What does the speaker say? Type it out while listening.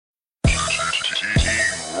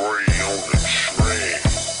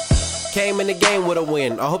came in the game with a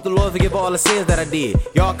win. I hope the Lord forgive all the sins that I did.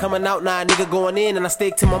 Y'all coming out now, nigga going in, and I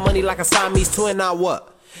stick to my money like a Siamese twin. Now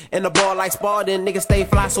what? And the ball like Spalding, niggas stay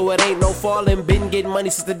fly so it ain't no falling. Been getting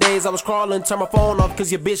money since the days I was crawling. Turn my phone off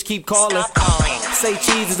cause your bitch keep calling. Stop calling. Say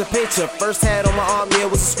cheese is a picture. First hat on my arm, yeah,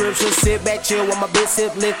 was a scripture. Sit back, chill while my bitch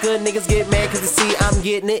sip liquor. Niggas get mad cause they see I'm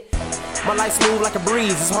getting it. My life smooth like a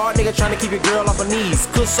breeze. It's hard, nigga, trying to keep your girl off her knees.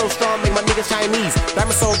 Kush so strong, make my niggas Chinese.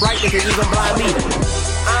 Diamond so bright, they can even blind me.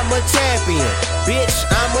 I'm a champion, bitch,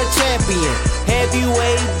 I'm a champion.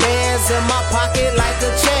 Heavyweight bands in my pocket like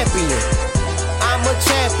a champion. I'm a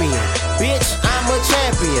champion, bitch, I'm a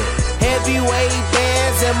champion. Heavyweight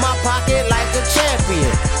bands in my pocket like a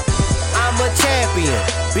champion. I'm a champion,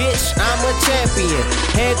 bitch, I'm a champion.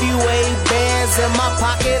 Heavyweight bands in my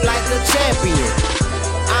pocket like a champion.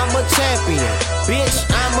 I'm a champion, bitch,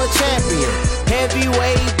 I'm a champion.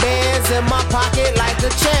 Heavyweight bands in my pocket like a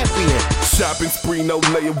champion. Shopping spree, no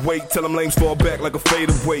layaway. Tell them lames fall back like a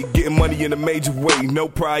fadeaway. Getting money in a major way. No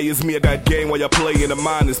priors, me, I got game while y'all play in the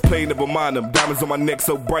minors. Play, never mind them. Diamonds on my neck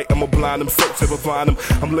so bright, I'ma blind them. Search, never find them.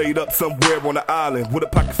 I'm laid up somewhere on the island with a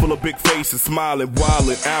pocket full of big faces, smiling,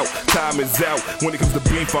 wildin' out. Time is out. When it comes to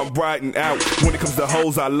beef, I'm riding out. When it comes to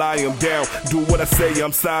hoes, I lie them down. Do what I say,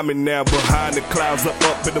 I'm Simon now. Behind the clouds, up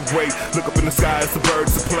in the way. Look up in the sky, it's the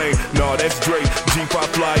birds of plane. Nah, that's Dre. G5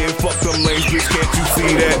 flying, fuck them lanes, bitch, can't you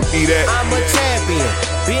see that? Eat that. I'm a champion,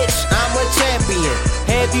 bitch, I'm a champion.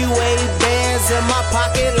 Heavyweight bands in my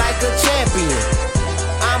pocket like a champion.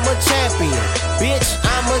 I'm a champion, bitch,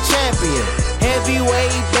 I'm a champion.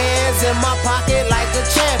 Heavyweight bands in my pocket like a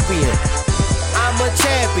champion. I'm a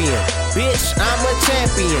champion, bitch, I'm a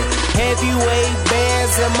champion. Heavyweight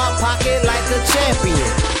bands in my pocket like a champion.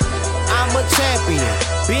 I'm a champion,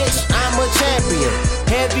 bitch, I'm a champion.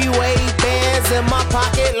 Heavyweight bands in my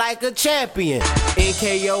pocket like a champion.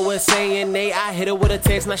 NKO was saying they, I hit her with a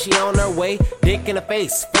text, now she on her way. Dick in the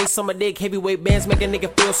face, face on my dick. Heavyweight bands make a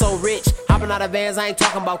nigga feel so rich. Hopping out of vans, I ain't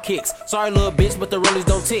talking about kicks. Sorry little bitch, but the rollies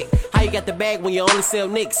don't tick. How you got the bag when you only sell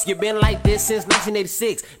nicks? You been like this since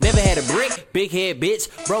 1986. Never had a brick, big head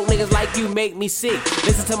bitch. Broke niggas like you make me sick.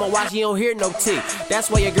 Listen to my watch, you don't hear no tick.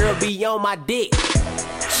 That's why your girl be on my dick.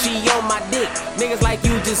 She on my dick. Niggas like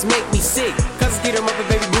you just make me sick. Cause get her mother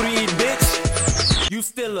baby booty eating bitch. You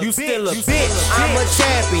still a bitch. I'm a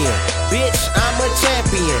champion, bitch, I'm a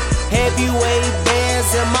champion. Heavyweight bands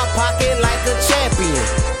in my pocket like a champion.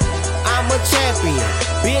 I'm a champion,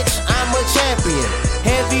 bitch, I'm a champion.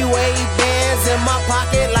 Heavyweight bands in my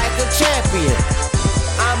pocket like a champion.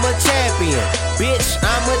 I'm a champion, bitch,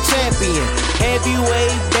 I'm a champion.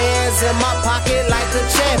 Heavyweight bands in my pocket like a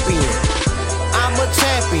champion. I'm a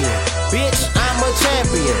champion, bitch, I'm a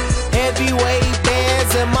champion. Heavyweight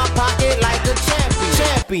bands in my pocket like a champion.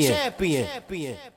 Champion.